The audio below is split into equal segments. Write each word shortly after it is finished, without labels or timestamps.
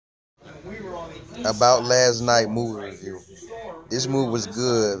About last night movie review. This movie was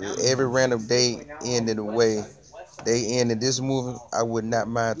good. Every random day ended the way they ended this movie. I would not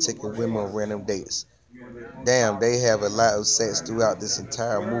mind taking women on random dates. Damn, they have a lot of sex throughout this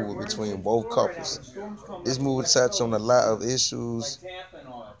entire movie between both couples. This movie touched on a lot of issues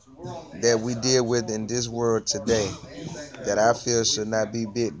that we deal with in this world today that I feel should not be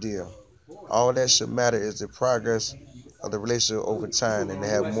big deal. All that should matter is the progress of the relationship over time and to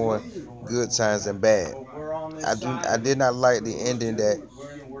have more good times than bad. I did not like the ending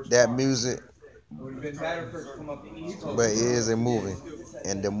that music, but it is a movie,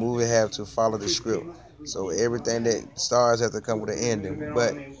 and the movie have to follow the script. So everything that stars have to come with an ending.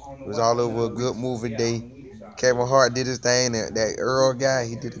 But it was all over a good movie day. Kevin Hart did his thing, and that Earl guy,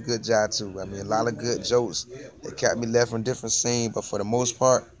 he did a good job too. I mean, a lot of good jokes that kept me left from different scenes, but for the most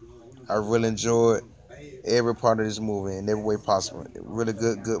part, I really enjoyed every part of this movie in every way possible. Really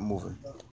good movie.